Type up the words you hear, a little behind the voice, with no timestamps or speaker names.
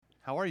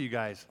How are you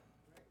guys?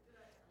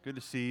 Good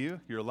to see you.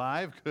 You're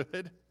alive. Good.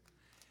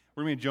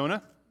 We're going to be in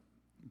Jonah,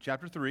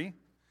 chapter 3.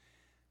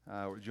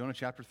 Jonah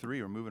chapter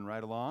 3. We're moving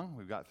right along.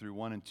 We've got through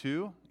 1 and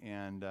 2,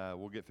 and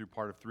we'll get through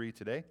part of 3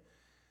 today.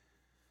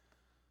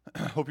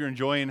 Hope you're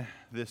enjoying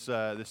this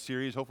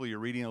series. Hopefully you're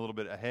reading a little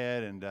bit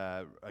ahead and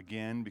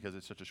again because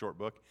it's such a short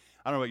book.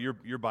 I don't know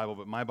about your Bible,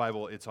 but my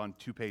Bible, it's on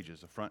 2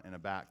 pages, a front and a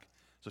back.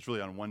 So it's really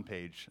on 1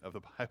 page of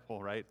the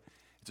Bible, right?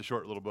 It's a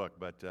short little book,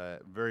 but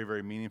very,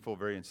 very meaningful,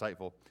 very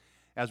insightful.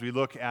 As we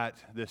look at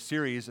the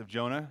series of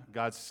Jonah,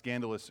 God's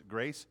scandalous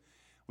grace,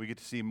 we get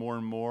to see more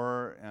and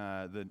more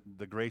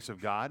the grace of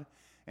God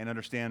and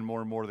understand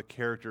more and more the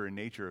character and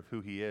nature of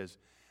who He is.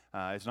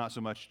 It's not so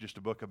much just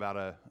a book about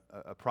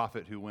a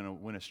prophet who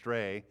went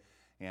astray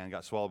and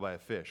got swallowed by a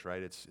fish,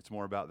 right? It's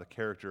more about the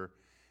character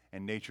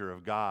and nature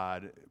of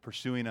God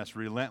pursuing us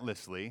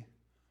relentlessly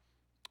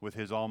with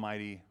His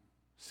almighty,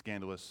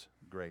 scandalous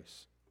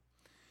grace.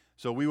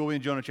 So we will be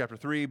in Jonah chapter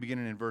 3,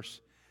 beginning in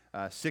verse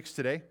 6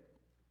 today.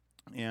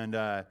 And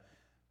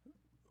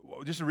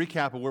just a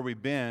recap of where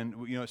we've been,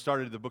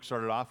 the book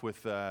started off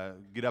with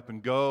get up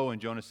and go,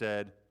 and Jonah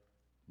said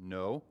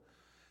no.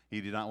 He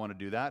did not want to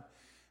do that.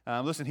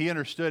 Listen, he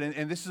understood,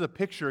 and this is a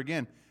picture,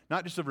 again,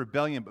 not just of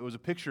rebellion, but it was a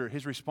picture,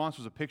 his response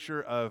was a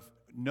picture of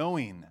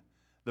knowing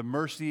the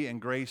mercy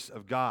and grace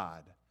of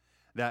God.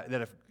 That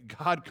if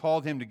God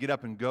called him to get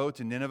up and go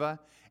to Nineveh,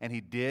 and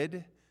he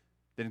did,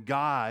 then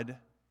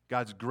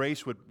God's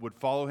grace would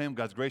follow him.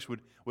 God's grace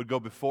would go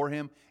before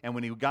him. And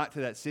when he got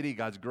to that city,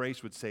 God's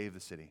grace would save the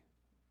city.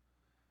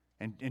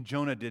 And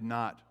Jonah did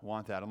not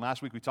want that. And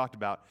last week we talked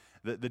about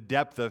the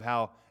depth of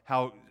how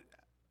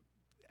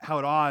at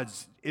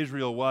odds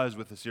Israel was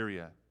with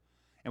Assyria.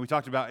 And we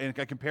talked about, and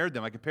I compared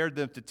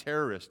them to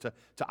terrorists,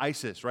 to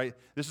ISIS, right?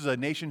 This is a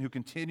nation who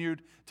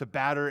continued to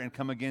batter and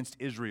come against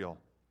Israel.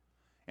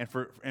 And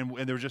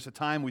there was just a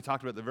time, we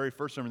talked about the very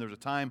first sermon, there was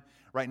a time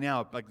right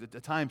now, like a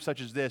time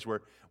such as this,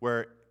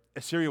 where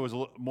Assyria was a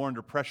little more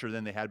under pressure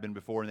than they had been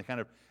before, and they kind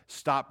of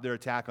stopped their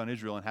attack on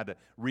Israel and had to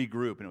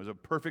regroup. And it was a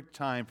perfect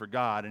time for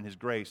God and His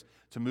grace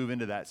to move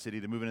into that city,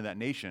 to move into that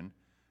nation,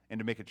 and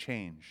to make a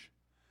change.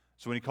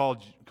 So when He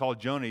called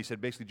Jonah, He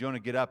said, basically, Jonah,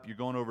 get up. You're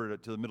going over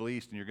to the Middle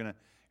East, and you're going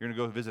to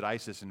go visit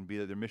ISIS and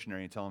be their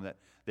missionary and tell them that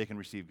they can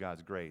receive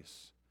God's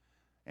grace.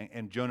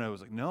 And Jonah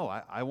was like, no,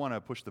 I want to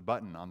push the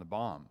button on the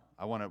bomb.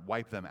 I want to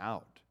wipe them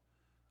out.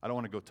 I don't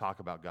want to go talk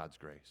about God's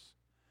grace.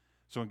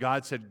 So when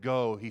God said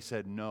go, he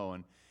said no.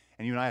 And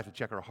you and I have to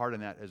check our heart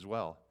on that as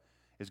well.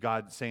 Is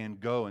God saying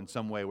go in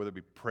some way, whether it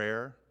be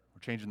prayer, or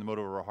changing the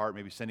motive of our heart,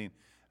 maybe sending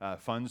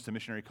funds to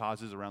missionary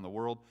causes around the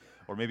world,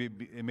 or maybe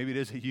it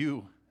is that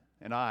you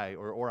and I,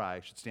 or I,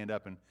 should stand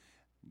up and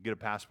get a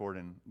passport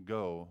and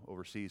go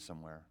overseas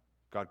somewhere.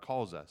 God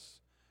calls us,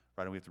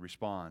 right, and we have to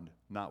respond,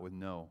 not with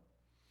no.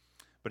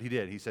 But He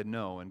did. He said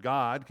no. And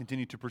God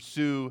continued to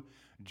pursue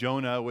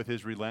Jonah with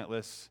His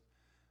relentless,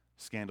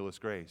 scandalous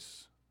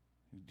grace.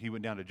 He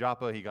went down to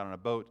Joppa. He got on a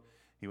boat.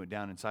 He went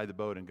down inside the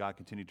boat, and God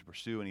continued to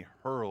pursue, and He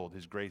hurled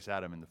His grace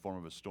at him in the form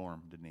of a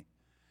storm, didn't He?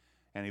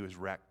 And he was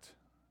wrecked.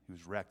 He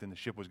was wrecked, and the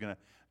ship was going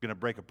to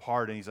break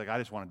apart, and he's like, I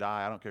just want to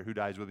die. I don't care who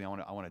dies with me. I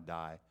want to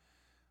die.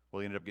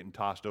 Well, he ended up getting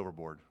tossed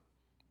overboard.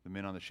 The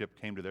men on the ship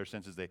came to their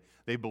senses.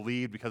 They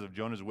believed because of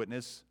Jonah's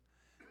witness.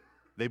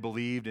 They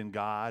believed in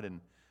God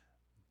and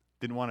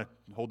didn't want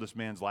to hold this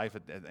man's life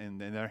in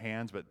their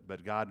hands,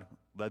 but God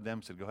led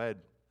them, said, go ahead.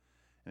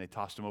 And they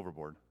tossed him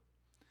overboard.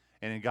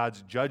 And in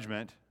God's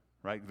judgment,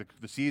 right,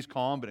 the sea's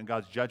calm, but in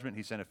God's judgment,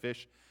 He sent a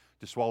fish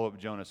to swallow up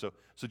Jonah. So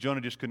Jonah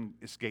just couldn't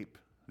escape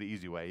the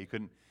easy way.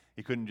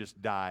 He couldn't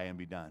just die and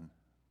be done.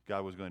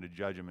 God was going to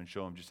judge him and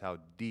show him just how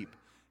deep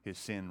his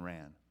sin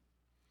ran.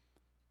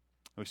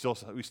 We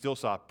still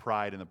saw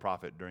pride in the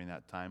prophet during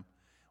that time.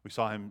 We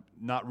saw him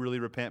not really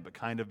repent, but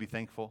kind of be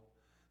thankful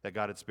that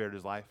God had spared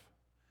his life.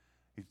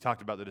 He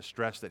talked about the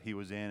distress that he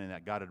was in and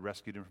that God had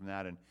rescued him from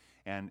that.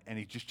 And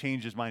he just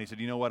changed his mind. He said,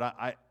 you know what,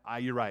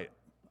 you're right.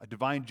 A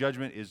divine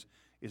judgment is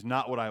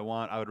not what I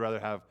want. I would rather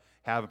have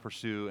and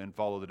pursue and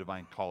follow the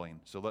divine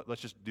calling. So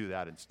let's just do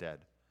that instead.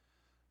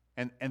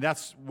 And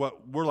that's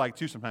what we're like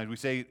too sometimes. We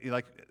say,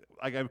 like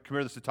I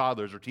compare this to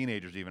toddlers or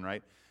teenagers even,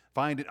 right?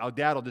 Find it.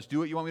 Dad, I'll just do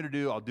what you want me to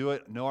do. I'll do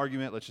it. No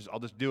argument. I'll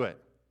just do it.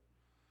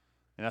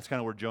 And that's kind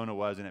of where Jonah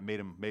was, and it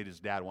made his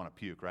dad want to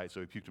puke, right? So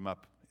he puked him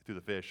up through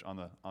the fish on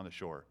the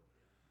shore.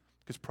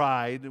 Because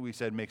pride, we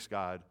said, makes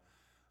God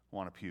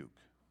want to puke.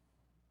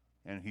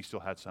 And he still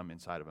had some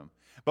inside of him.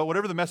 But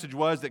whatever the message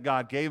was that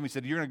God gave him, He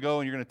said, you're going to go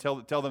and you're going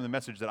to tell them the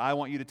message that I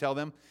want you to tell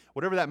them.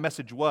 Whatever that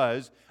message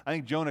was, I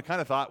think Jonah kind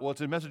of thought, well,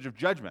 it's a message of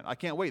judgment. I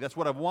can't wait. That's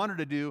what I've wanted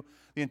to do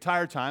the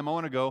entire time. I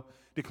want to go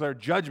declare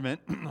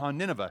judgment on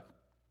Nineveh.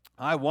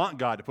 I want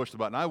God to push the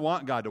button. I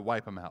want God to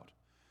wipe them out.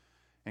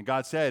 And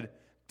God said,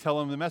 tell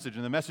them the message.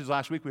 And the message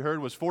last week we heard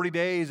was 40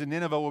 days and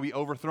Nineveh will be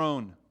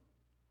overthrown.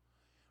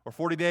 Or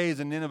 40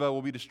 days and Nineveh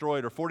will be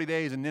destroyed. Or 40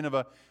 days and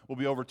Nineveh will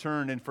be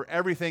overturned. And for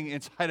everything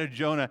inside of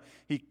Jonah,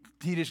 he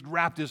just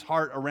wrapped his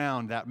heart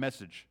around that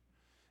message.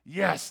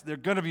 Yes, they're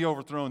going to be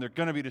overthrown. They're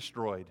going to be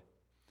destroyed.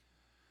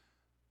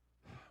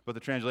 But the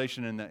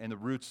translation and the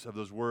roots of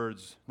those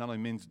words not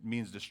only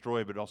means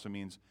destroy, but it also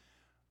means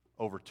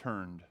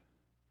overturned.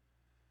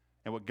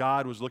 And what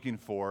God was looking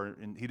for,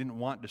 and he didn't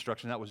want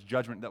destruction, that was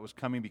judgment that was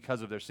coming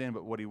because of their sin,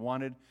 but what he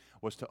wanted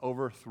was to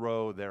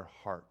overthrow their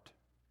heart.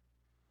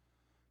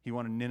 He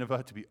wanted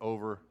Nineveh to be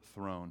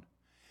overthrown.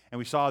 And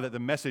we saw that the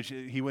message,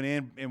 he went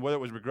in, and whether it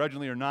was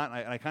begrudgingly or not,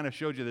 and I kind of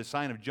showed you the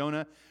sign of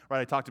Jonah, right?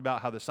 I talked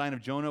about how the sign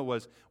of Jonah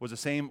was the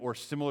same or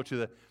similar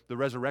to the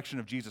resurrection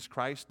of Jesus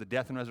Christ, the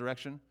death and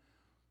resurrection.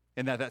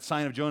 And that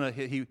sign of Jonah,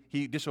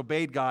 he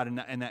disobeyed God,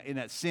 and in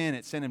that sin,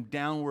 it sent him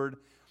downward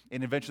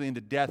and eventually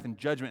into death and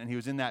judgment, and he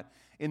was in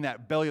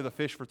that belly of the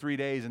fish for 3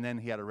 days, and then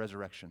he had a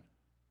resurrection.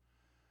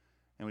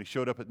 And when he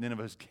showed up at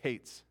Nineveh's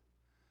gates,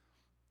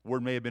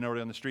 word may have been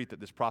already on the street that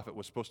this prophet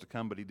was supposed to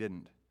come, but he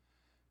didn't.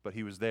 But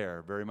he was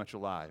there, very much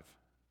alive.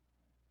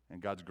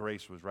 And God's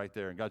grace was right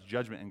there, and God's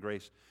judgment and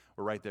grace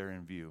were right there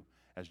in view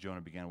as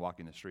Jonah began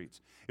walking the streets.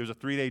 It was a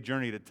 3-day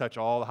journey to touch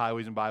all the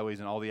highways and byways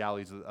and all the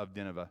alleys of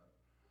Nineveh.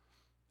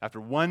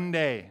 After 1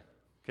 day,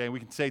 okay, we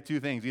can say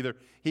two things. Either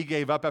he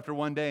gave up after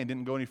 1 day and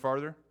didn't go any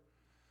farther,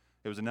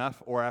 it was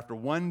enough, or after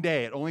 1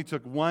 day, it only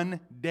took 1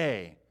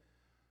 day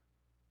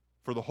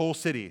for the whole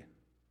city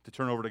to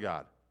turn over to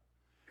God.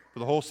 For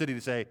the whole city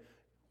to say,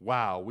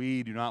 wow,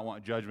 we do not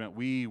want judgment,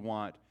 we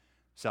want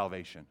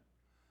salvation.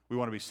 We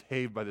want to be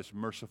saved by this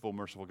merciful,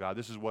 merciful God.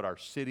 This is what our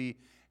city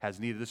has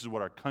needed. This is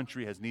what our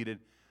country has needed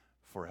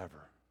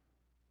forever.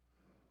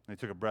 And they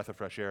took a breath of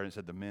fresh air and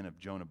said, the men of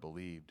Jonah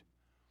believed.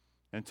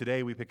 And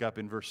today we pick up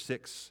in verse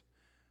 6,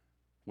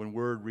 when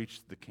word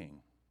reached the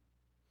king.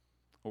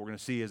 What we're going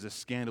to see is this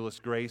scandalous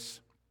grace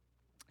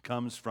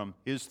comes from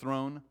his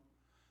throne,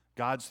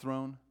 God's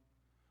throne,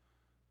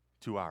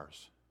 to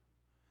ours.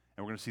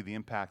 And we're going to see the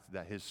impact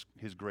that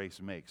his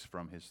grace makes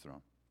from his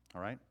throne.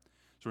 All right?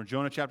 So we're in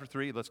Jonah chapter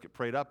 3. Let's get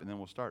prayed up, and then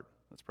we'll start.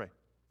 Let's pray.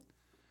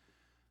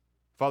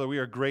 Father, we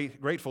are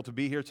grateful to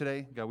be here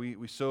today. God,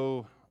 we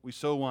so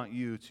want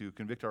you to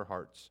convict our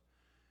hearts.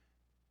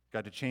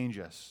 God, to change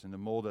us and to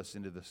mold us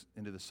into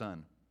the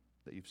Son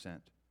that you've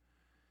sent.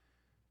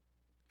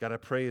 God, I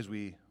pray as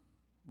we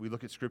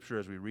look at Scripture,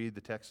 as we read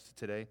the text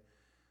today,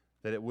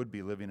 that it would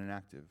be living and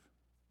active.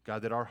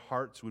 God, that our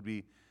hearts would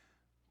be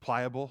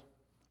pliable,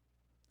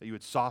 that you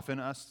would soften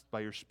us by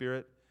your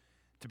Spirit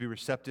to be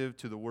receptive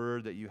to the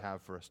word that you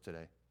have for us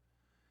today.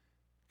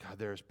 God,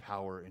 there is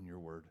power in your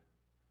word.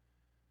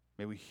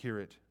 May we hear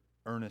it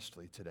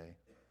earnestly today.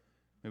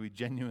 May we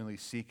genuinely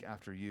seek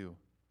after you,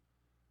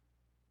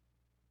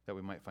 that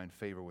we might find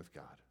favor with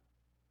God.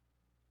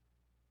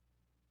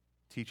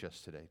 Teach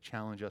us today,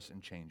 challenge us,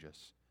 and change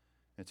us.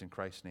 And it's in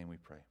Christ's name we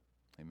pray.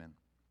 Amen.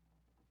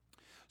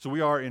 So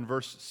we are in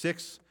verse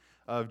 6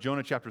 of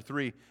Jonah chapter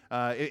 3.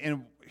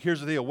 And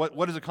here's the deal.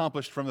 What is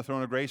accomplished from the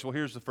throne of grace? Well,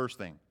 here's the first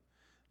thing.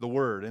 The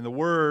Word. And the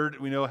Word,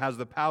 we know, has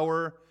the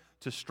power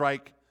to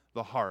strike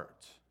the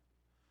heart.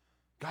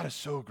 God is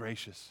so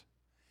gracious.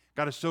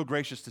 God is so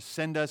gracious to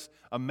send us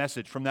a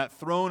message from that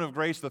throne of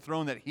grace, the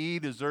throne that He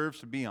deserves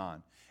to be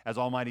on. As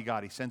Almighty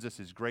God, He sends us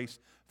His grace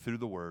through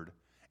the Word.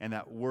 And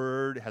that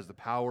Word has the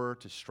power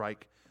to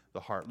strike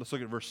the heart. Let's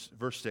look at verse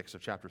 6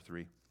 of chapter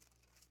 3.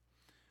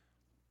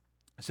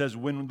 It says,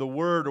 when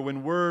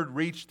word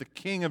reached the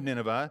king of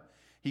Nineveh,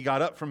 he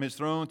got up from his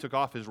throne, took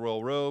off his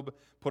royal robe,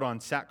 put on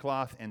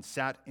sackcloth, and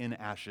sat in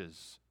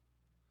ashes.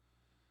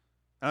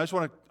 And I just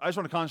want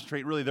to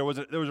concentrate, really, there was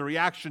a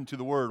reaction to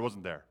the word,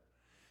 wasn't there?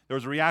 There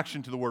was a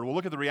reaction to the word. We'll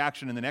look at the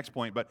reaction in the next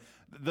point, but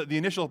the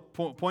initial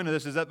point of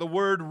this is that the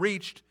word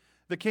reached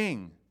the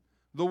king.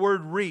 The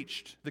word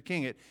reached the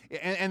king.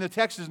 And the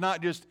text is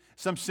not just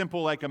some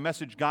simple, like a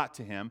message got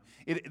to him.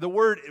 The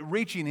word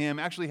reaching him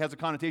actually has a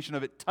connotation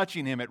of it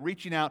touching him, it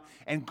reaching out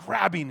and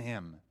grabbing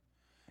him.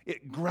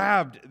 It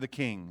grabbed the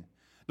king.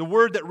 The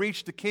word that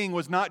reached the king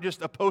was not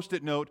just a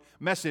post-it note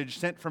message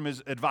sent from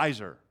his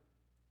advisor.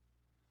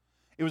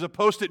 It was a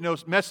post-it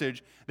note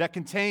message that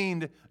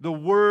contained the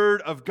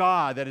word of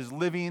God that is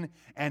living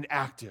and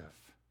active.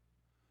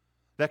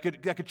 That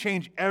could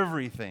change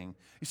everything.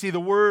 You see,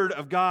 the word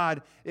of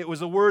God, it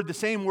was the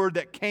same word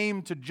that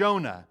came to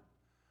Jonah.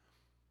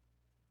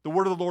 The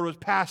word of the Lord was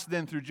passed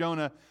then through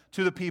Jonah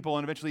to the people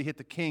and eventually hit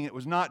the king. It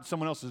was not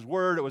someone else's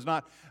word. It was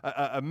not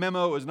a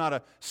memo. It was not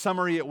a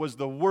summary. It was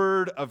the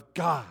word of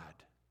God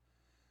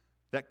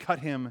that cut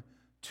him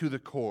to the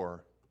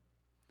core.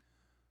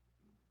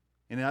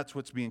 And that's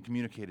what's being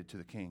communicated to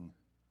the king,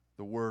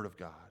 the word of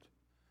God.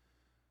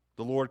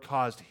 The Lord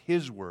caused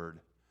his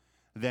word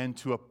then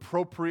to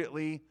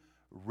appropriately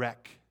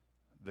wreck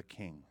the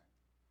king.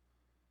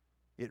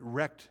 It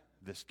wrecked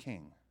this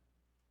king.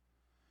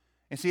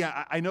 And see,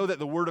 I know that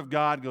the word of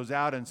God goes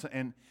out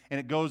and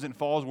it goes and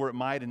falls where it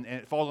might, and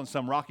it falls on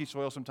some rocky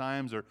soil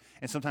sometimes,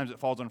 and sometimes it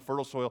falls on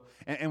fertile soil.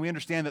 And we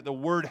understand that the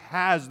word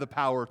has the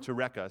power to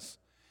wreck us.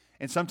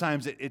 And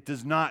sometimes it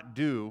does not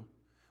do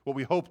what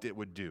we hoped it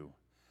would do.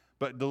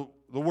 But the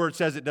word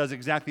says it does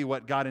exactly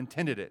what God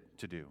intended it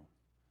to do.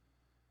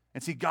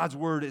 And see, God's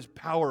word is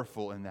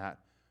powerful in that.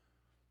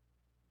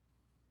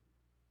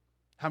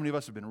 How many of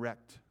us have been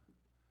wrecked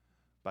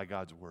by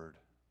God's word?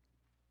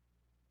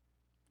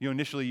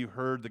 Initially you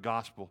heard the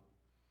gospel,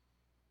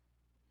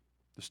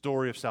 the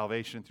story of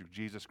salvation through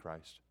Jesus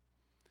Christ.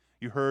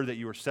 You heard that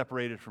you were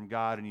separated from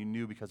God, and you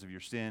knew because of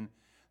your sin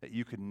that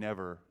you could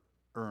never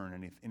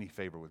earn any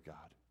favor with God.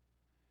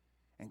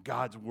 And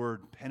God's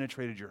word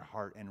penetrated your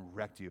heart and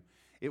wrecked you.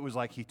 It was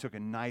like he took a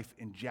knife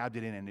and jabbed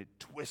it in, and it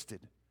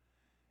twisted.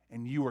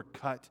 And you were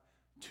cut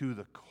to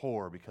the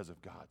core because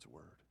of God's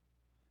word.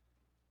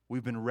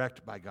 We've been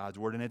wrecked by God's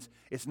word, and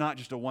it's not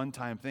just a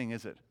one-time thing,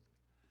 is it?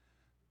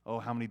 Oh,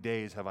 how many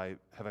days have I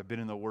been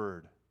in the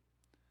word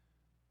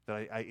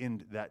that I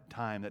end that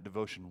time, that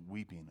devotion,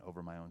 weeping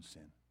over my own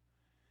sin,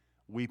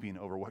 weeping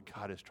over what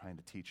God is trying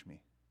to teach me.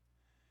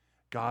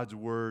 God's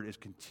word is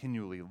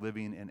continually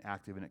living and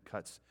active, and it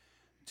cuts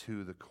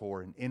to the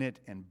core. And in it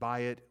and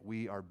by it,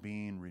 we are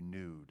being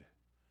renewed.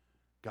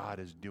 God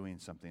is doing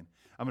something.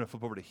 I'm going to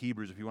flip over to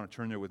Hebrews if you want to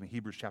turn there with me.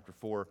 Hebrews chapter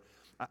 4.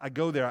 I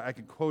go there. I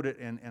can quote it,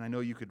 and I know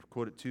you could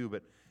quote it too,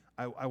 but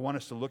I want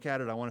us to look at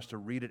it. I want us to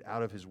read it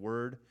out of his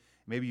word.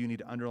 Maybe you need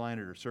to underline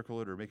it or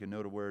circle it or make a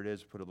note of where it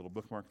is. Put a little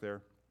bookmark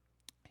there.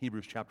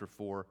 Hebrews chapter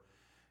 4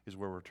 is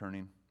where we're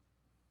turning.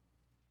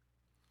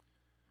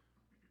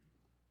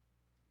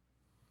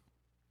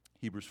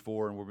 Hebrews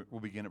 4, and we'll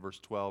begin at verse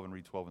 12 and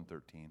read 12 and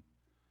 13.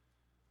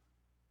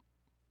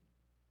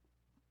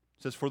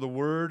 It says, "For the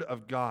word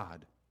of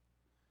God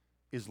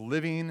is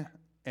living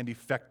and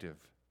effective,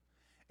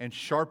 and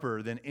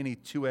sharper than any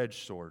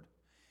two-edged sword,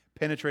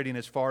 penetrating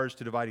as far as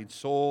to dividing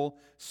soul,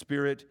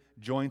 spirit,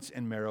 joints,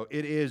 and marrow.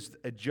 It is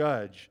a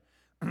judge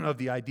of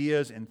the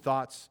ideas and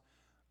thoughts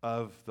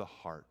of the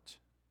heart.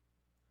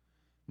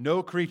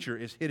 No creature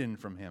is hidden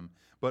from him,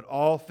 but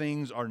all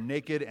things are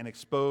naked and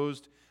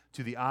exposed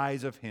to the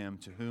eyes of him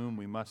to whom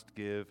we must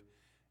give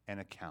an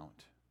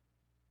account."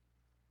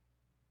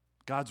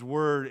 God's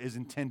word is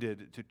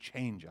intended to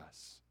change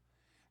us.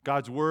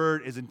 God's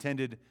word is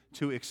intended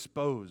to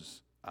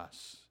expose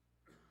us,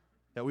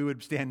 that we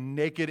would stand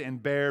naked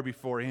and bare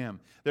before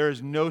him. There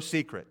is no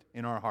secret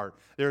in our heart.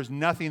 There is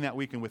nothing that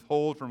we can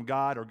withhold from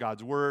God or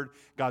God's word.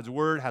 God's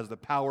word has the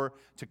power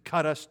to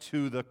cut us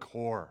to the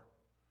core,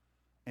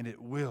 and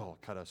it will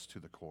cut us to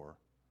the core.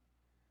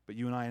 But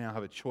you and I now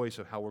have a choice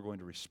of how we're going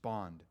to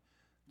respond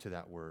to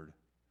that word.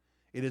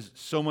 It is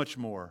so much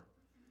more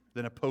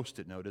than a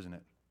Post-it note, isn't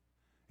it?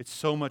 It's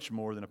so much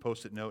more than a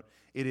Post-it note.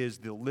 It is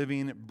the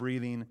living,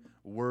 breathing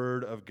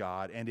word of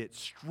God, and it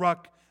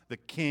struck the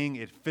king.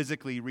 It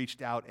physically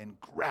reached out and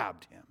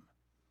grabbed him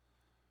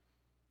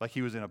like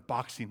he was in a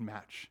boxing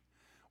match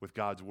with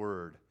God's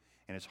word,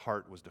 and his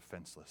heart was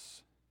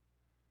defenseless.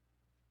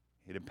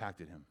 It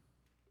impacted him.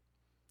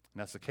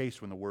 And that's the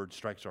case when the word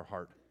strikes our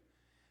heart.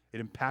 It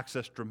impacts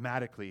us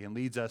dramatically and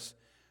leads us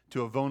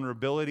to a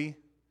vulnerability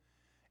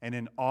and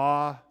an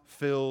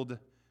awe-filled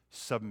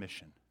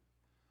submission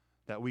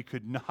that we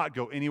could not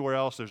go anywhere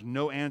else. There's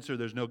no answer.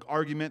 There's no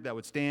argument that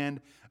would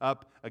stand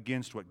up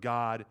against what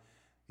God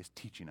is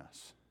teaching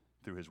us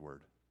through his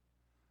word.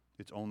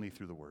 It's only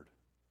through the word.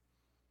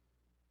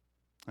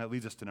 That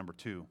leads us to number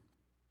 2.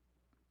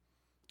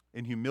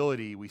 In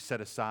humility, we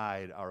set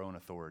aside our own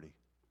authority.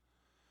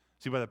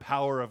 See, by the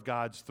power of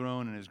God's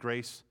throne and his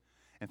grace,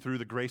 and through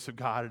the grace of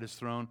God at his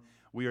throne,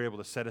 we are able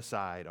to set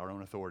aside our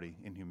own authority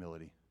in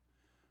humility.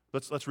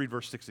 Let's read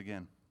verse 6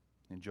 again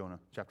in Jonah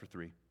chapter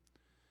 3.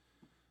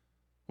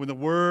 When the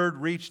word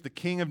reached the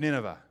king of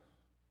Nineveh,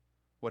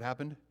 what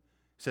happened? It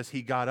says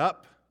he got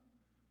up,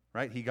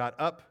 right? He got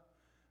up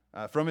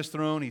from his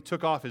throne. He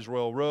took off his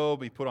royal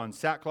robe. He put on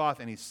sackcloth,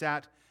 and he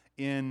sat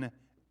in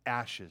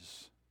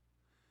ashes.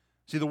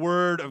 See, the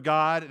word of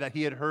God that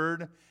he had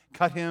heard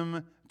cut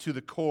him to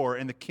the core,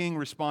 and the king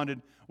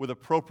responded with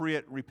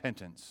appropriate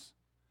repentance,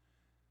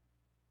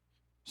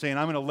 saying,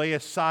 I'm going to lay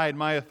aside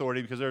my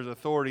authority because there's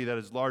authority that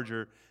is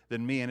larger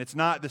than me. And it's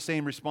not the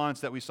same response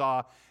that we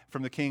saw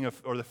from the king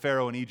or the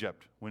Pharaoh in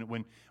Egypt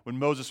when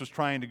Moses was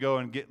trying to go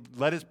and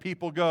let his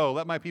people go,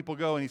 let my people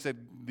go. And he said,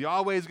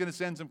 Yahweh is going to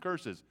send some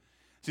curses.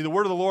 See, the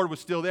word of the Lord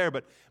was still there,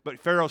 but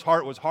Pharaoh's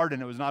heart was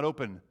hardened. It was not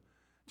open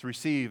to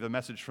receive a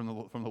message from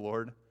the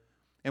Lord.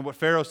 And what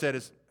Pharaoh said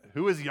is,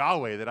 who is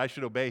Yahweh that I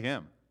should obey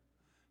him?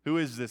 Who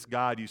is this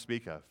God you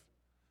speak of?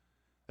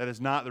 That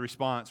is not the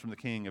response from the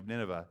king of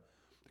Nineveh.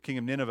 The king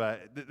of Nineveh,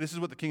 this is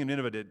what the king of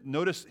Nineveh did.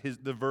 Notice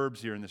the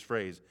verbs here in this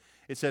phrase.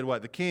 It said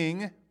what? The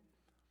king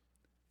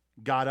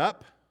got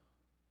up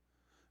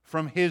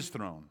from his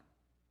throne.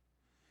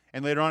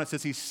 And later on it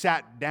says he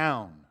sat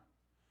down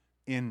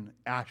in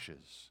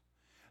ashes.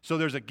 So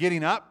there's a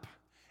getting up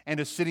and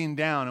a sitting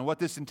down. And what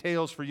this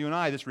entails for you and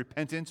I, this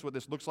repentance, what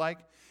this looks like,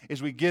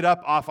 is we get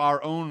up off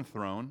our own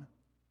throne.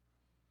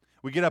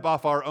 We get up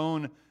off our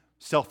own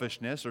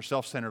selfishness or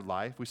self-centered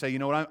life. We say, you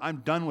know what, I'm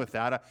done with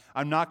that.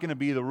 I'm not going to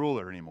be the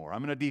ruler anymore. I'm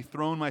going to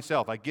dethrone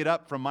myself. I get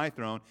up from my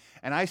throne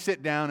and I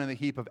sit down in the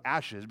heap of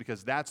ashes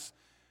because that's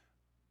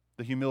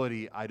the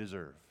humility I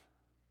deserve.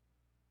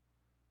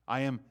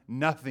 I am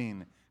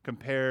nothing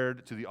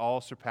compared to the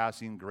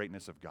all-surpassing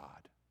greatness of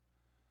God.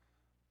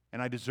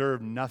 And I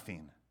deserve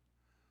nothing.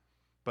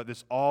 But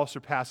this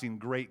all-surpassing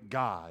great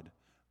God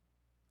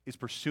is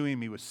pursuing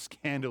me with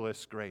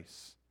scandalous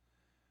grace.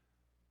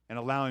 and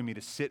allowing me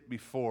to sit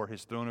before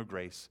His throne of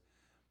grace,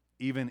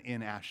 even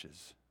in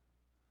ashes,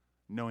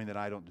 knowing that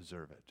I don't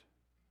deserve it.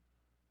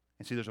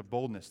 And see, there's a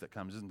boldness that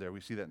comes, isn't there?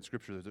 We see that in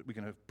Scripture, that we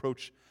can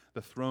approach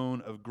the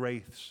throne of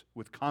grace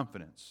with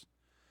confidence.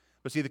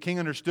 But see, the king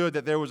understood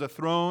that there was a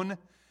throne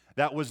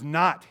that was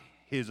not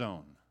his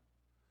own.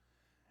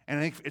 And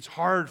I think it's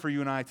hard for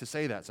you and I to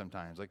say that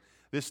sometimes. Like,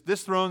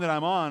 this throne that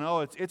I'm on, oh,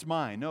 it's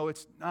mine. No,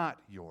 it's not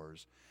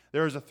yours.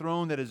 There is a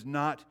throne that is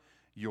not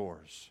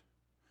yours.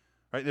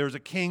 Right? There is a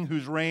king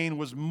whose reign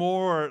was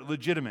more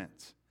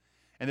legitimate.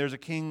 And there's a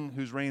king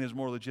whose reign is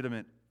more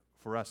legitimate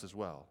for us as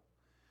well.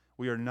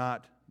 We are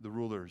not the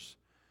rulers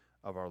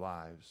of our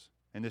lives.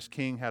 And this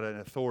king had an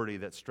authority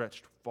that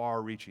stretched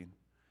far-reaching.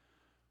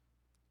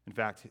 In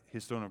fact,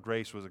 his throne of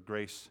grace was a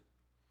grace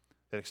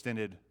that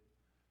extended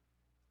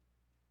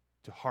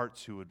to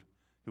hearts who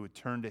would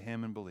turn to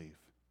him and believe.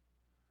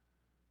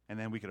 And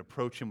then we could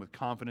approach him with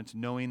confidence,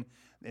 knowing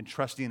and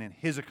trusting in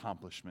his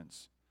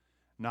accomplishments,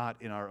 not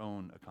in our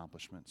own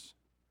accomplishments.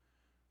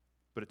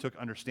 But it took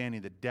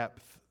understanding the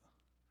depth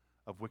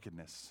of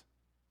wickedness.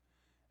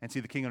 And see,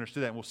 the king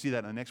understood that, and we'll see that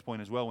in the next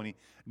point as well when he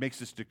makes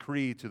this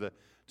decree to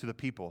the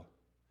people.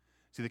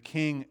 See, the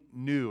king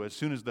knew as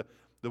soon as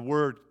the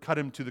word cut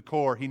him to the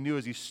core, he knew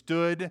as he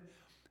stood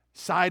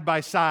side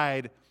by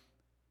side,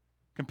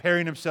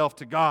 comparing himself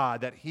to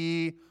God, that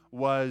he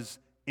was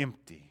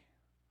empty,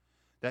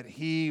 that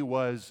he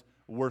was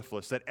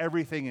worthless, that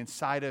everything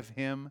inside of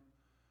him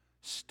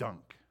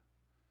stunk.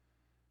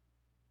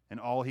 And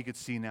all he could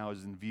see now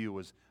as in view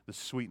was the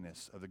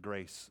sweetness of the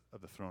grace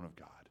of the throne of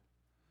God.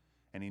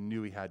 And he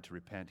knew he had to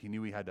repent. He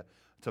knew he had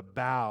to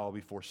bow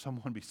before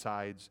someone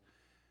besides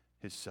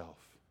himself.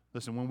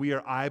 Listen, when we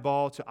are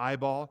eyeball to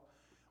eyeball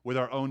with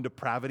our own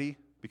depravity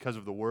because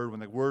of the Word, when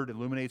the Word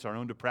illuminates our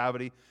own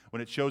depravity,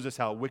 when it shows us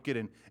how wicked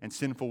and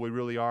sinful we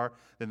really are,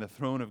 then the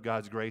throne of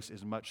God's grace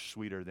is much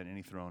sweeter than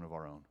any throne of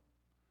our own.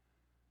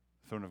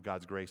 The throne of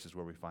God's grace is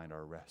where we find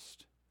our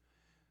rest.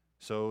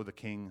 So the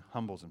king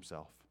humbles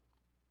himself.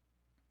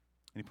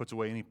 And he puts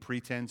away any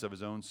pretense of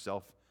his own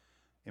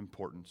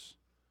self-importance.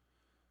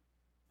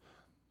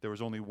 There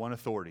was only one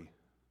authority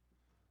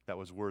that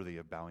was worthy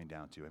of bowing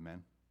down to,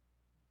 amen?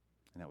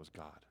 And that was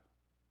God.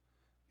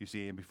 You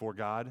see, and before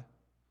God,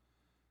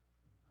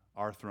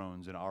 our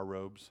thrones and our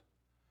robes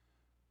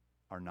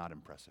are not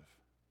impressive.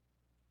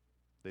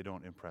 They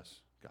don't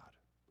impress God.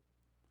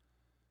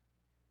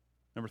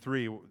 Number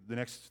 3, the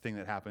next thing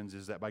that happens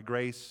is that by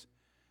grace,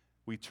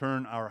 we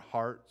turn our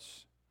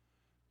hearts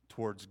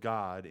towards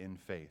God in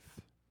faith.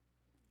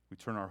 We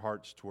turn our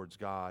hearts towards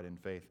God in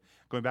faith.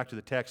 Going back to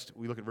the text,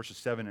 we look at verses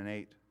 7 and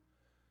 8.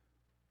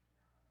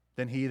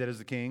 Then he, that is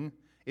the king,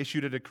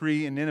 issued a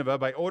decree in Nineveh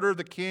by order of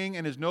the king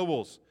and his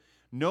nobles.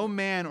 No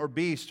man or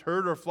beast,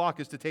 herd or flock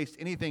is to taste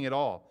anything at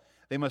all.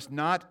 They must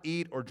not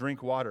eat or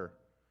drink water.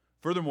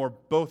 Furthermore,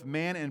 both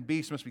man and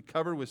beast must be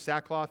covered with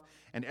sackcloth,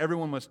 and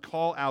everyone must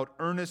call out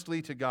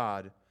earnestly to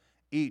God.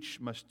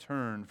 Each must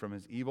turn from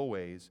his evil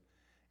ways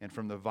and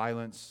from the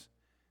violence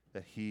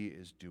that he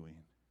is doing.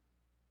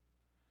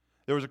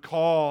 There was a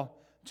call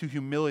to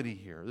humility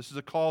here. This is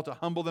a call to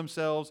humble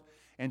themselves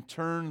and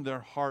turn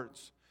their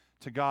hearts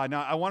to God.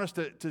 Now, I want us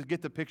to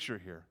get the picture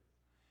here,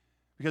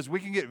 because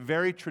we can get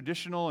very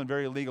traditional and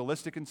very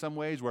legalistic in some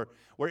ways, where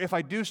if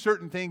I do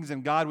certain things,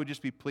 then God would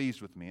just be pleased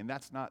with me, and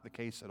that's not the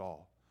case at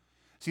all.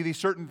 See, these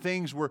certain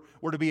things were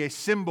to be a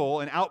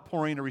symbol, an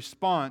outpouring, a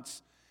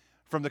response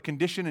from the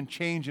condition and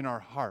change in our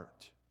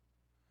heart.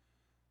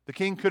 The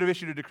king could have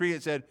issued a decree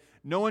that said,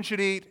 no one should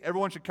eat,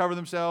 everyone should cover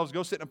themselves,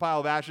 go sit in a pile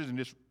of ashes, and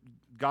just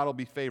God will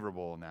be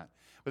favorable in that.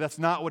 But that's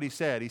not what he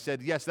said. He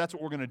said, yes, that's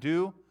what we're going to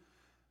do,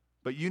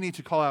 but you need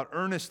to call out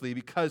earnestly,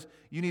 because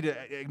you need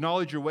to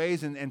acknowledge your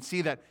ways and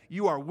see that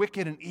you are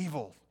wicked and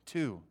evil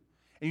too.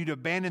 And you need to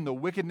abandon the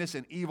wickedness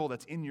and evil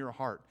that's in your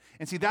heart.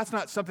 And see, that's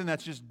not something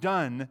that's just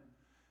done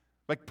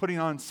like putting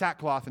on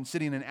sackcloth and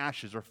sitting in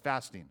ashes or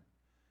fasting.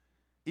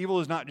 Evil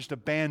is not just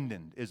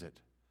abandoned, is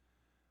it?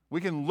 We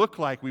can look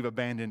like we've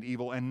abandoned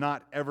evil and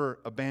not ever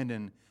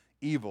abandon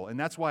evil. And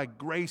that's why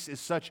grace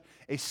is such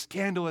a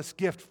scandalous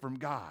gift from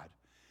God.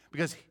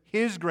 Because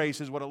His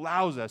grace is what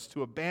allows us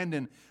to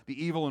abandon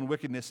the evil and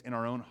wickedness in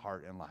our own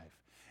heart and life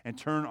and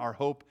turn our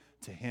hope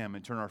to Him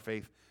and turn our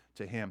faith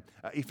to Him.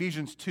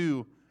 Ephesians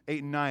 2,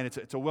 8 and 9,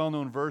 it's a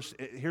well-known verse.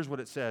 Here's what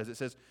it says. It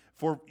says,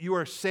 for you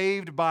are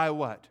saved by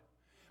what?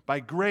 By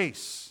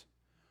grace,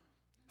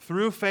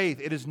 through faith.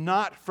 It is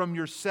not from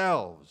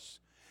yourselves.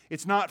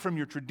 It's not from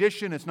your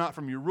tradition. It's not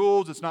from your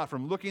rules. It's not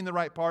from looking the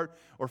right part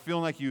or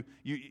feeling like you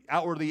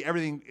outwardly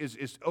everything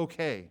is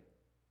okay.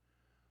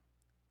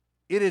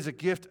 It is a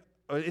gift.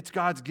 It's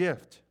God's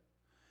gift,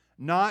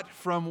 not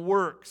from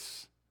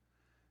works,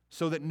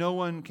 so that no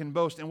one can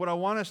boast. And what I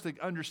want us to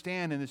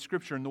understand in the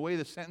Scripture and the way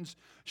the sentence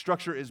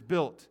structure is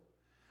built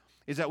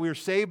is that we are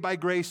saved by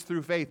grace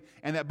through faith,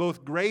 and that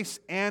both grace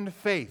and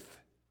faith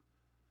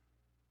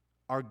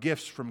are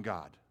gifts from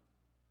God.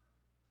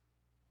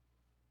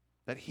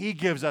 That He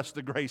gives us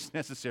the grace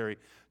necessary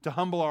to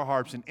humble our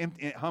hearts and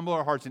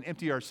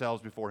empty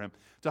ourselves before Him,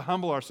 to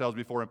humble ourselves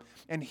before Him.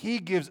 And He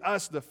gives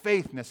us the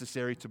faith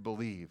necessary to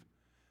believe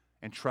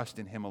and trust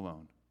in Him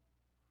alone,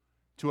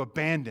 to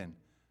abandon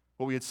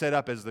what we had set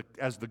up as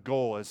the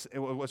goal, as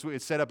what we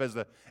had set up as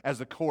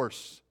the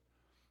course,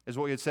 as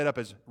what we had set up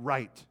as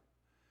right.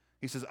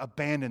 He says,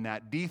 abandon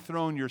that.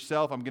 Dethrone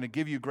yourself. I'm going to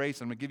give you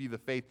grace. I'm going to give you the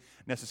faith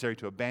necessary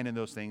to abandon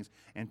those things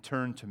and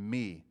turn to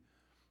me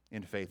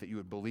in faith, that you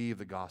would believe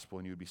the gospel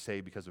and you would be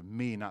saved because of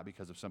me, not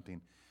because of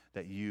something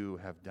that you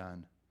have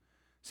done.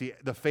 See,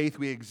 the faith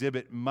we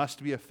exhibit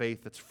must be a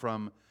faith that's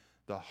from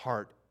the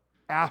heart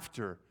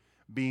after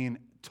being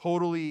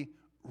totally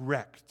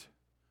wrecked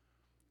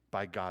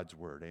by God's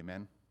word.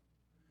 Amen?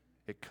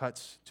 It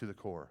cuts to the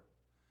core.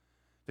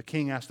 The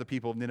king asked the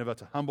people of Nineveh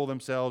to humble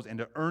themselves and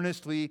to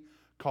earnestly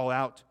call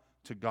out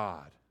to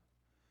God.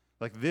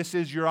 Like, this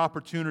is your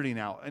opportunity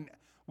now. And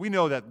we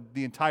know that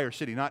the entire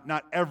city,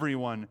 not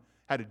everyone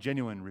had a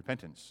genuine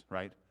repentance,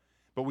 right?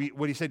 But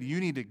what he said, you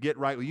need to get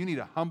right. You need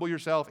to humble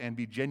yourself and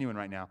be genuine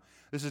right now.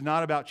 This is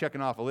not about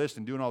checking off a list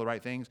and doing all the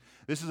right things.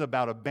 This is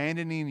about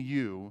abandoning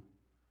you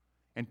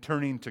and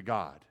turning to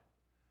God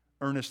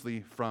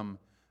earnestly from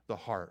the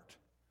heart.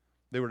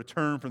 They were to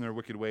turn from their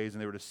wicked ways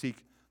and they were to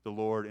seek the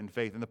Lord in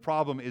faith. And the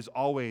problem is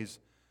always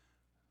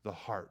the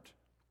heart.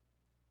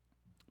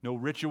 No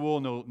ritual,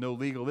 no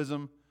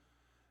legalism,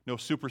 no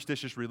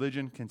superstitious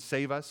religion can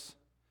save us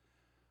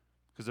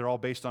because they're all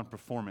based on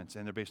performance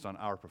and they're based on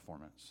our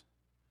performance.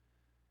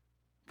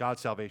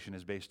 God's salvation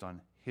is based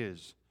on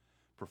His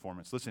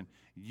performance. Listen,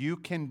 you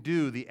can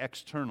do the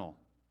external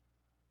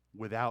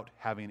without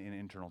having an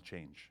internal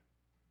change.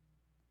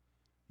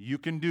 You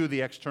can do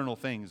the external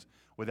things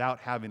without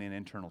having an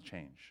internal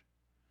change.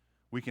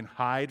 We can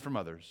hide from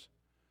others.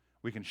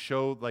 We can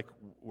show like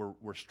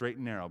we're straight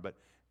and narrow, but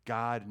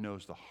God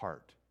knows the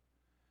heart.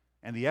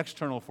 And the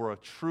external for a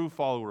true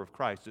follower of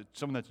Christ,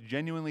 someone that's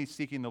genuinely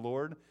seeking the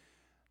Lord,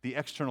 the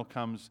external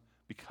comes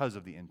because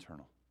of the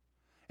internal.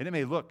 And it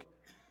may look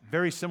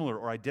very similar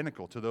or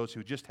identical to those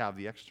who just have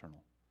the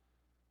external.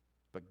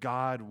 But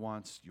God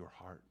wants your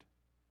heart.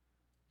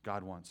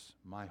 God wants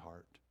my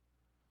heart.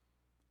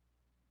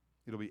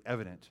 It'll be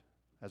evident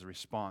as a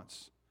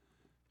response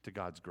to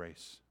God's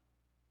grace.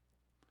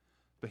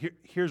 But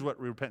here's what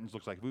repentance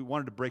looks like. If we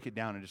wanted to break it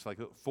down in just like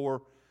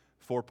four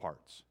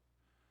parts.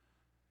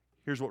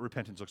 Here's what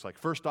repentance looks like.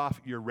 First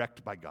off, you're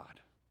wrecked by God.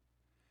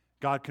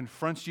 God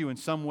confronts you in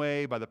some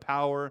way by the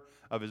power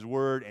of His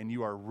word, and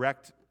you are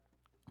wrecked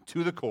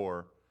to the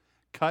core,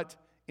 cut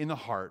in the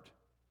heart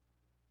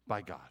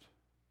by God.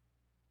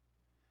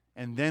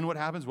 And then what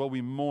happens? Well,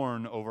 we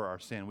mourn over our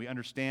sin. We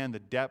understand the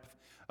depth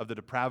of the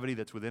depravity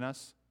that's within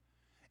us,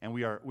 and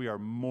we are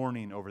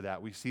mourning over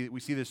that. We see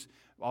this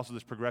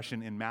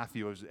progression in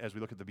Matthew as we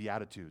look at the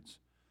Beatitudes.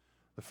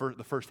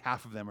 The first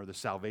half of them are the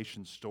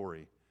salvation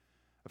story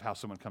of how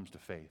someone comes to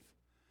faith.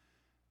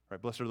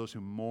 Right? Blessed are those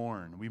who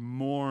mourn. We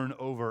mourn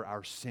over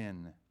our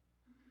sin.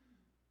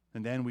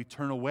 And then we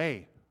turn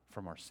away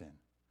from our sin.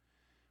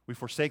 We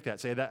forsake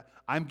that. Say that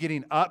I'm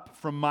getting up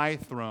from my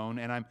throne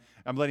and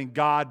I'm letting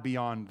God be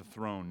on the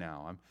throne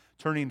now. I'm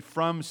turning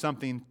from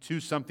something to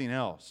something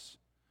else.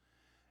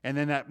 And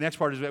then that next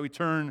part is that we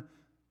turn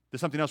to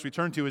something else we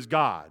turn to is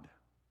God,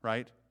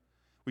 right?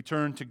 We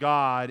turn to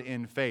God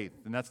in faith.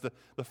 And that's the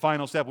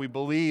final step. We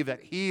believe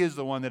that He is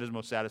the one that is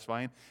most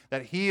satisfying,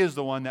 that He is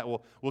the one that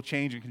will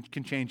change and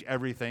can change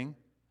everything.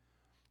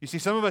 You see,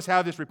 some of us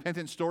have this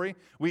repentance story.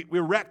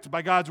 We're wrecked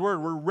by God's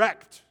word. We're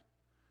wrecked.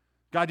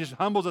 God just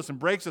humbles us and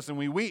breaks us, and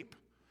we weep.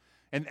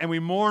 And we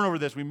mourn over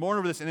this. We mourn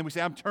over this, and then we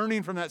say, I'm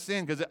turning from that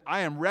sin because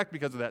I am wrecked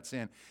because of that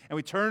sin. And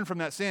we turn from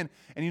that sin,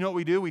 and you know what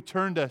we do? We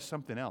turn to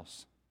something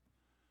else.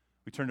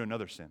 We turn to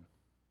another sin.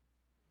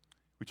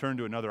 We turn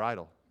to another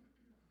idol.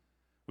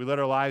 We let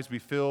our lives be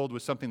filled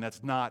with something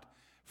that's not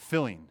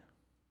filling,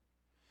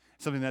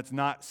 something that's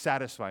not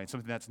satisfying,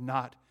 something that's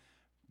not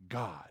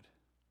God.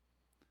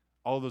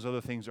 All those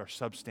other things are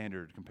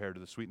substandard compared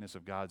to the sweetness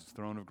of God's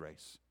throne of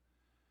grace.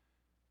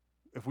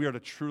 If we are to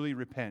truly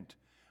repent,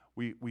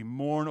 we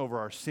mourn over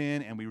our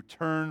sin and we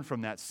turn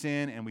from that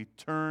sin and we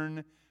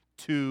turn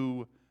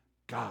to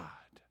God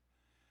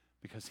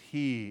because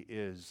He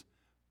is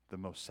the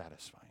most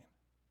satisfying.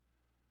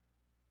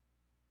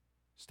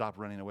 Stop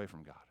running away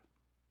from God.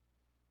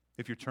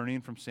 If you're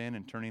turning from sin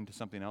and turning to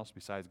something else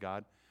besides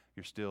God,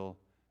 you're still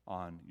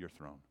on your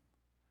throne.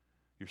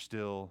 You're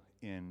still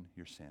in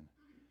your sin.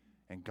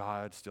 And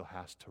God still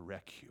has to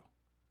wreck you.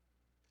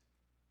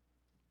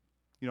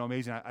 You know,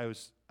 amazing. I'm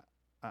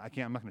not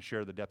going to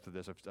share the depth of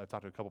this. I've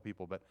talked to a couple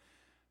people, but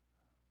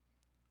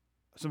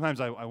sometimes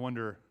I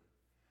wonder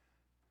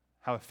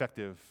how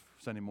effective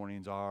Sunday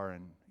mornings are.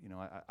 And, you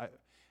know,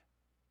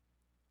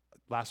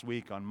 last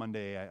week on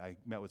Monday, I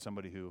met with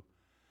somebody who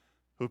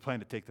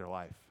planned to take their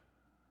life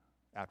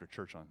after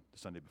church on the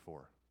Sunday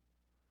before.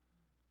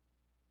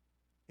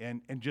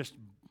 And just,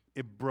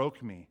 it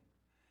broke me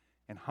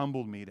and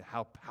humbled me to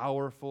how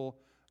powerful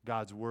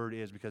God's word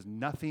is, because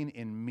nothing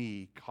in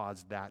me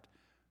caused that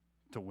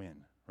to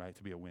win, right?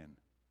 To be a win.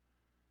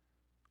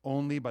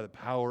 Only by the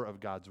power of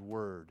God's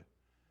word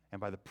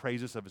and by the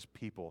praises of his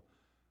people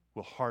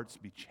will hearts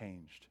be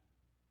changed.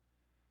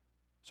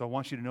 So I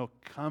want you to know,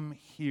 come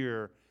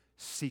here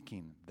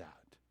seeking that.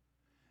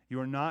 You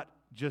are not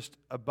just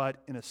a butt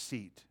in a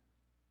seat.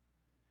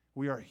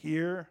 We are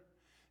here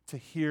to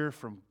hear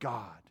from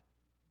God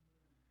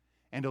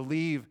and to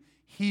leave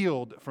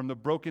healed from the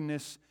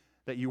brokenness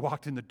that you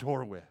walked in the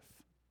door with,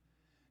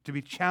 to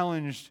be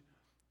challenged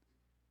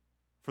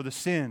for the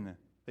sin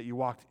that you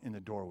walked in the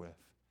door with,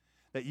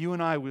 that you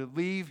and I would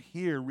leave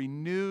here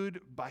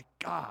renewed by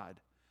God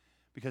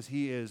because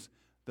he is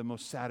the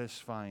most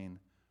satisfying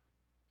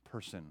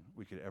person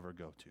we could ever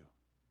go to.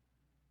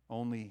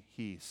 Only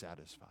he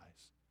satisfies.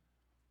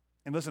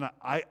 And listen,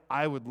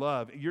 I would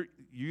love,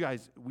 you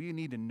guys, we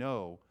need to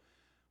know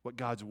what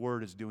God's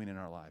word is doing in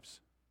our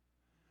lives.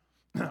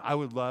 I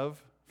would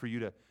love for you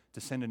to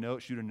send a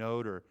note, shoot a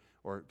note,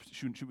 or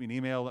shoot me an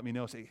email, let me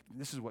know, say,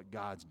 this is what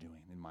God's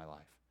doing in my life.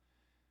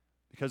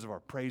 Because of our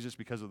praises,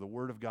 because of the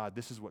word of God,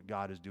 this is what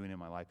God is doing in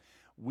my life.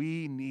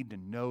 We need to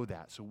know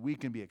that so we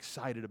can be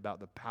excited about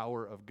the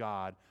power of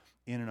God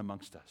in and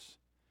amongst us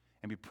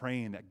and be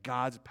praying that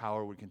God's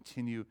power would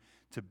continue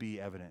to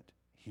be evident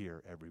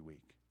here every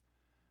week.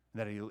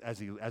 That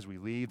as we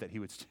leave, that he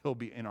would still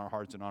be in our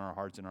hearts and on our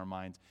hearts and our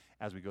minds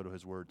as we go to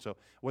his word. So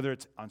whether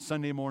it's on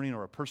Sunday morning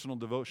or a personal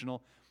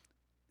devotional,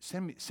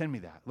 send me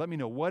that. Let me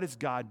know, what is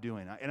God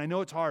doing? And I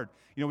know it's hard.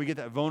 You know, we get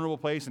that vulnerable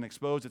place and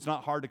exposed. It's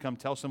not hard to come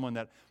tell someone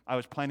that I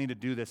was planning to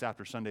do this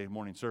after Sunday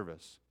morning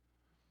service.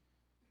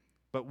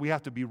 But we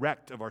have to be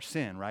wrecked of our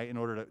sin, right, in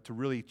order to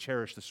really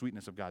cherish the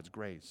sweetness of God's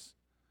grace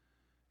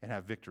and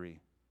have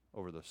victory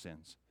over those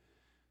sins.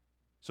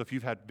 So if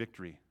you've had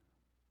victory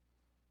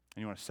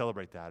and you want to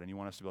celebrate that and you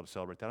want us to be able to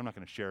celebrate that, I'm not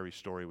going to share every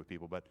story with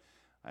people,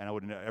 and I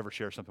wouldn't ever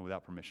share something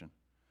without permission.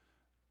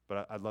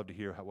 But I'd love to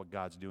hear what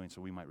God's doing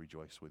so we might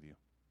rejoice with you.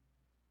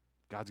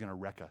 God's going to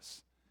wreck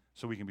us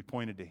so we can be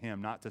pointed to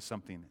him, not to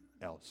something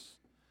else.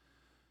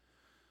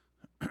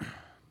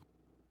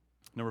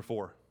 Number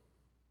 4.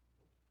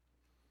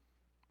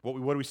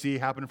 What do we see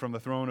happen from the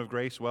throne of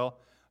grace? Well,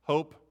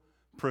 hope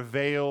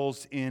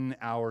prevails in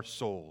our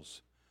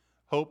souls.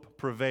 Hope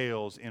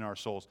prevails in our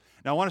souls.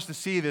 Now, I want us to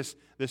see this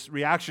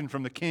reaction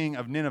from the king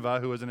of Nineveh,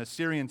 who was an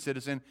Assyrian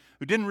citizen,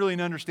 who didn't really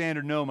understand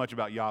or know much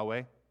about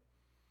Yahweh.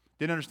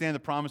 Didn't understand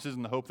the promises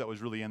and the hope that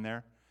was really in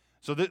there.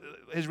 So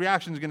his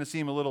reaction is going to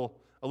seem a little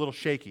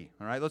shaky.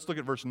 All right, let's look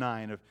at verse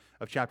 9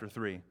 of chapter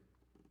 3.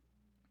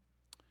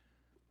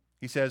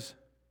 He says,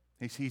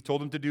 he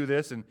told him to do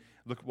this, and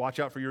look, watch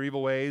out for your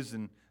evil ways,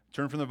 and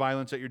turn from the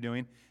violence that you're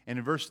doing. And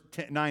in verse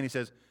 9, he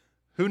says,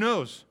 who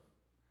knows?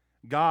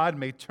 God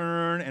may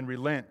turn and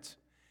relent.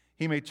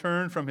 He may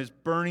turn from his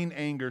burning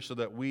anger so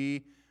that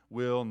we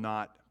will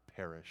not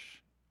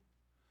perish.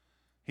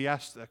 He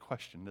asks that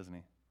question, doesn't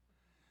he?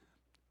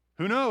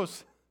 Who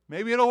knows?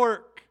 Maybe it'll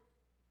work.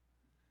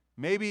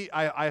 Maybe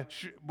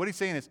what he's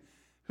saying is,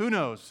 who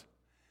knows?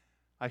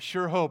 I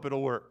sure hope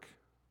it'll work.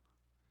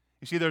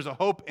 You see, there's a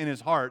hope in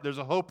his heart. There's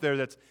a hope there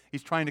that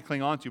he's trying to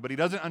cling on to, but he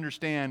doesn't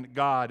understand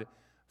God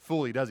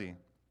fully, does he?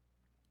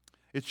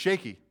 It's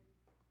shaky.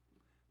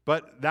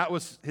 But that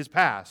was his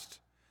past.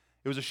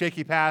 It was a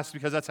shaky past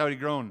because that's how he'd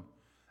grown.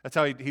 That's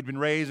how he'd been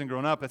raised and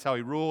grown up. That's how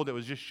he ruled. It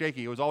was just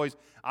shaky. It was always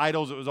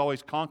idols. It was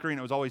always conquering.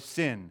 It was always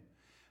sin.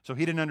 So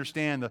he didn't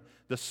understand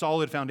the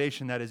solid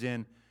foundation that is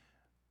in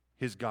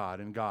his God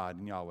and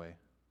Yahweh.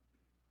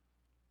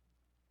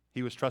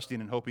 He was trusting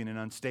and hoping in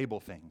unstable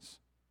things.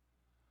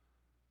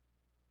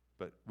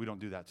 But we don't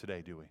do that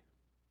today, do we?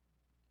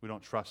 We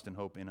don't trust and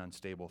hope in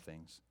unstable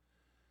things.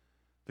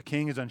 The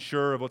king is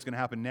unsure of what's going to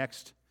happen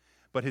next,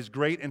 but his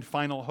great and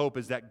final hope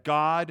is that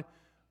God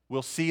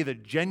will see the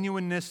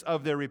genuineness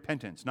of their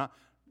repentance.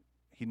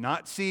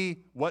 Not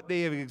see what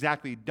they have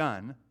exactly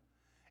done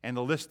and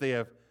the list they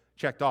have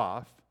checked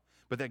off,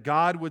 but that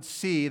God would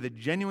see the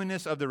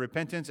genuineness of their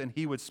repentance and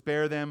he would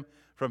spare them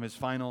from his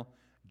final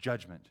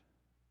judgment.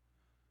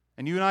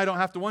 And you and I don't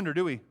have to wonder,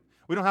 do we?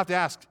 We don't have to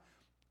ask,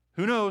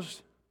 who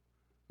knows?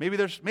 Maybe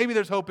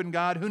there's hope in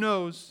God. Who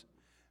knows?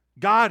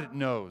 God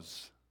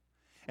knows.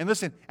 And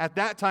listen, at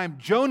that time,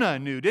 Jonah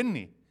knew, didn't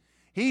he?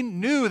 He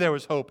knew there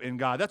was hope in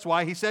God. That's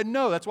why he said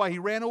no. That's why he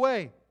ran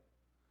away.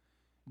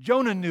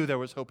 Jonah knew there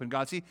was hope in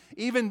God. See,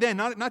 even then,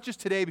 not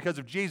just today because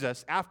of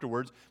Jesus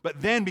afterwards,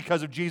 but then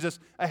because of Jesus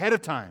ahead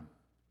of time.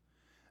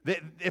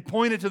 It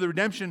pointed to the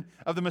redemption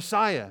of the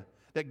Messiah,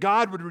 that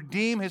God would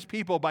redeem his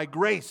people by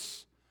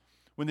grace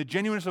when the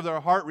genuineness of their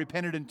heart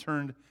repented and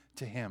turned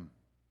to him.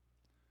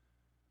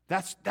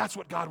 That's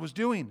what God was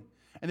doing.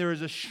 And there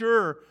is a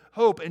sure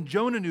hope, and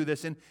Jonah knew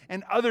this, and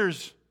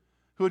others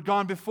who had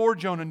gone before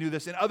Jonah knew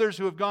this, and others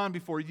who have gone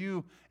before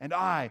you and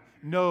I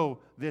know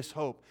this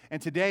hope.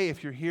 And today,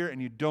 if you're here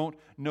and you don't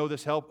know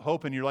this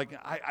hope, and you're like,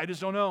 I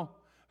just don't know,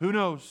 who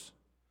knows?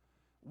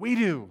 We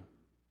do.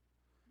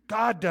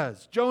 God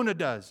does. Jonah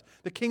does.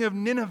 The king of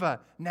Nineveh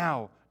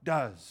now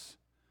does.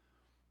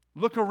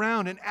 Look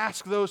around and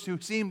ask those who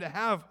seem to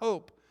have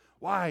hope,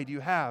 why do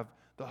you have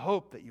the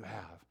hope that you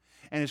have?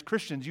 And as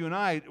Christians, you and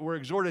I were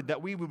exhorted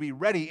that we would be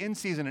ready in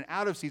season and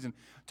out of season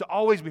to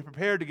always be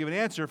prepared to give an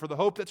answer for the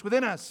hope that's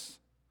within us.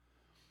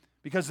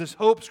 Because this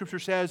hope, Scripture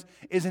says,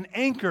 is an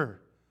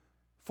anchor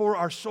for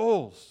our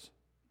souls.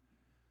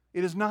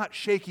 It is not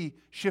shaky,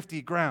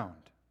 shifty ground.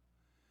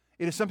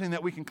 It is something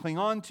that we can cling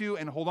on to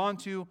and hold on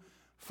to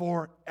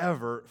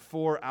forever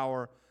for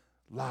our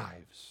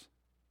lives.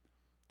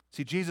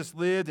 See, Jesus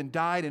lived and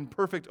died in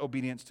perfect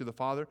obedience to the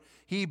Father.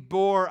 He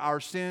bore our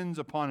sins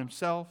upon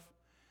himself.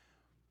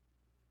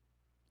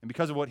 And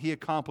because of what he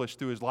accomplished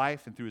through his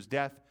life and through his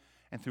death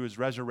and through his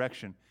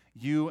resurrection,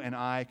 you and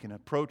I can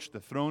approach the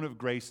throne of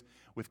grace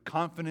with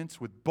confidence,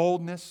 with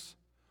boldness,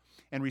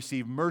 and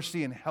receive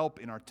mercy and help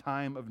in our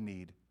time of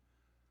need.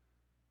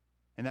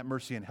 And that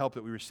mercy and help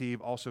that we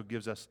receive also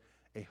gives us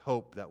a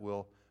hope that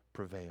will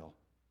prevail.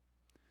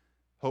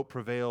 Hope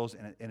prevails,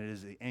 and it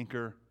is the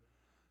anchor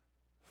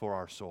for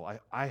our soul.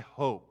 I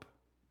hope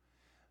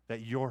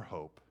that your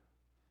hope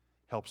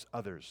helps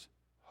others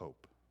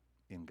hope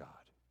in God.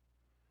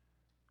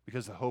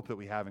 Because the hope that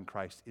we have in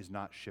Christ is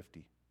not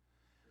shifty.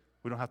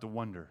 We don't have to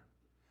wonder.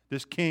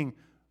 This king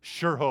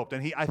sure hoped,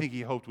 and I think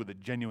he hoped with the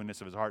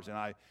genuineness of his heart. And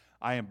I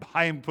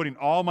am putting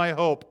all my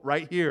hope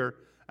right here,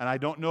 and I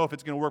don't know if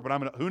it's going to work,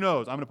 but who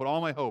knows? I'm going to put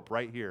all my hope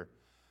right here.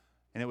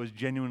 And it was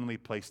genuinely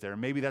placed there.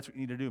 And maybe that's what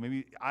you need to do.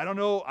 Maybe, I don't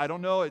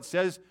know. It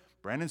says,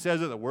 Brandon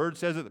says it, the Word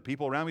says it, the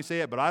people around me say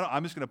it, but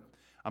I'm going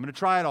to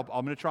try it. I'm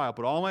going to try. I'll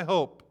put all my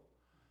hope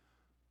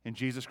in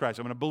Jesus Christ.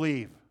 I'm going to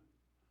believe.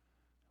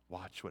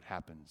 Watch what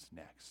happens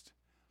next.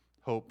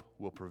 Hope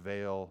will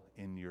prevail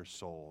in your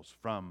souls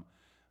from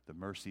the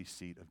mercy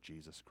seat of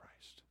Jesus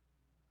Christ.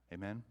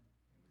 Amen?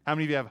 How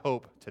many of you have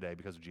hope today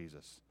because of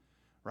Jesus?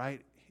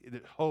 Right?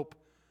 Hope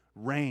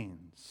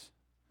reigns.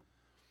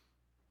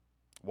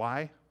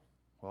 Why?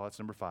 Well, that's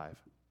number 5.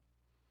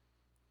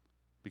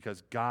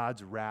 Because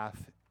God's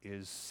wrath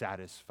is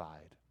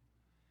satisfied.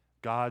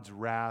 God's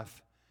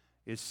wrath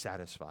is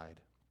satisfied.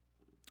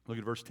 Look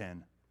at verse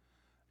 10.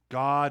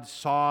 God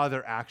saw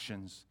their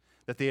actions,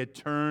 that they had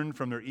turned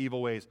from their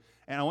evil ways.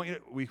 And I want you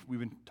to, we've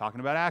been talking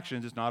about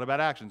actions. It's not about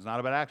actions. It's not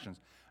about actions.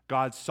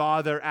 God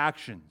saw their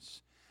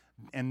actions.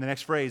 And the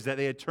next phrase, that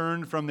they had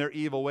turned from their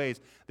evil ways.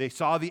 They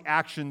saw the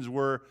actions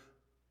were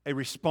a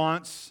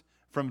response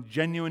from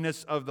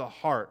genuineness of the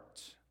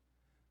heart,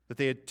 that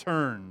they had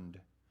turned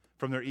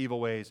from their evil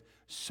ways.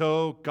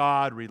 So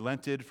God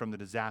relented from the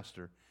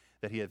disaster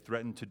that he had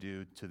threatened to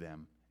do to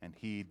them, and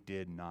he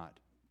did not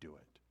do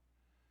it.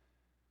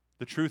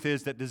 The truth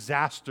is that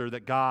disaster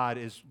that God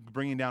is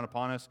bringing down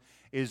upon us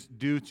is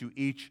due to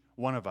each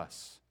one of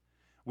us.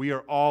 We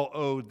are all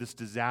owed this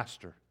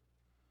disaster.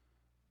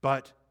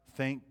 But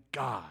thank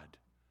God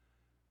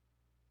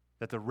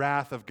that the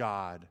wrath of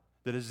God,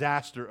 the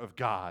disaster of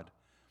God,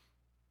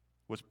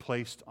 was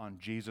placed on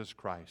Jesus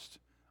Christ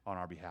on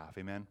our behalf.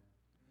 Amen?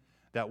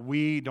 That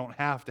we don't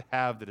have to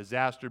have the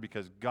disaster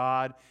because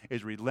God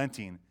is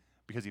relenting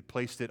because he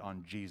placed it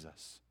on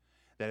Jesus.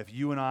 That if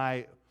you and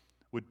I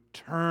would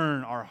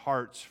turn our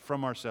hearts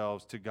from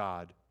ourselves to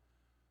God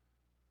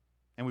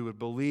and we would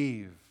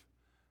believe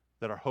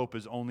that our hope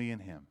is only in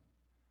him,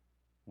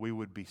 we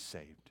would be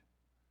saved,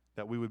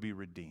 that we would be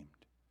redeemed,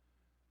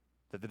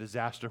 that the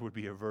disaster would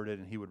be averted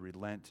and he would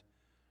relent,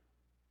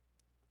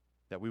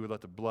 that we would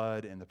let the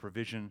blood and the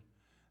provision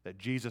that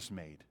Jesus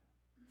made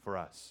for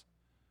us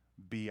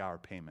be our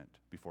payment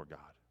before God.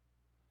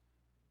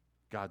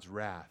 God's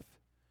wrath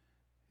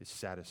is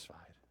satisfied.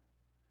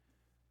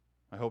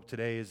 My hope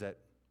today is that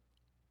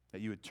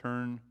you would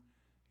turn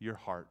your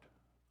heart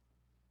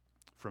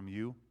from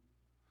you,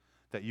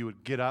 that you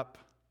would get up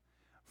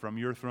from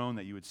your throne,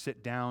 that you would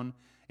sit down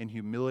in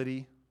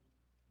humility,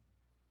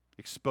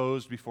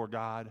 exposed before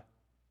God,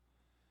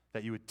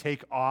 that you would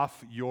take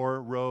off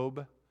your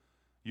robe,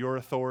 your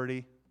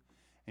authority,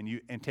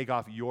 and take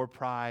off your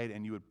pride,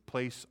 and you would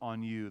place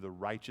on you the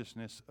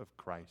righteousness of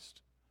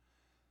Christ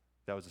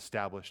that was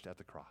established at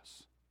the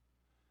cross.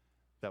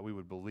 That we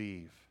would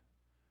believe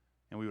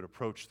and we would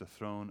approach the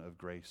throne of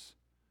grace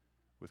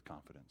with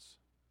confidence.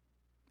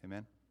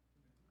 Amen?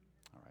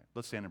 All right,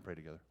 let's stand and pray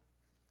together.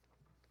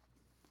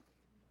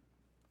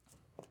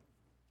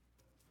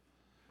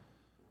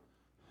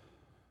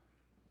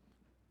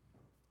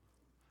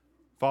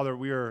 Father,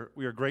 we are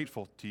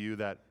grateful to you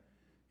that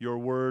your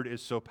word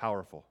is so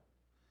powerful,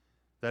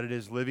 that it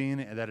is living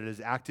and that it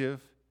is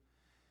active,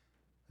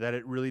 that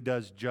it really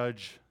does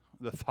judge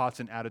the thoughts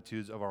and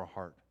attitudes of our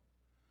heart.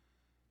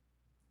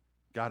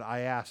 God,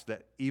 I ask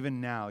that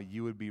even now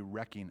you would be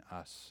wrecking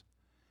us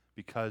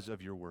because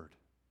of your word.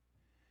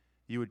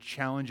 You would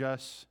challenge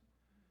us.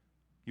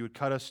 You would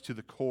cut us to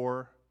the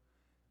core.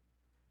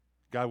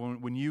 God,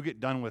 when you get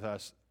done with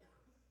us,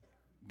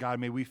 God,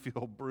 may we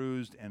feel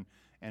bruised and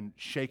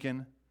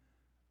shaken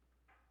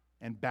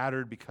and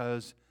battered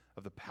because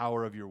of the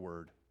power of your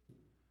word.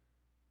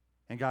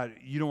 And God,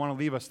 you don't want to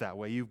leave us that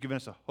way. You've given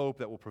us a hope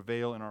that will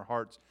prevail in our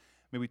hearts.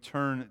 May we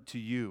turn to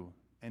you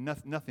and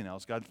nothing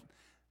else. God,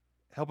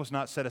 help us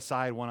not set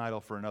aside one idol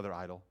for another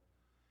idol.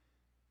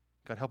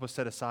 God, help us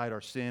set aside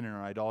our sin and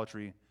our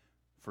idolatry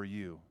for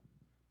you.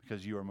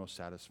 because you are most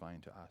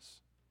satisfying to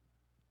us.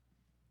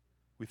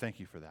 We thank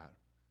you for that.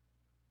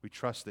 We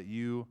trust that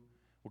you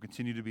will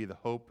continue to be the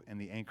hope and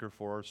the anchor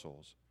for our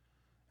souls.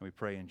 And we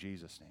pray in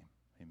Jesus' name.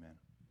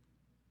 Amen.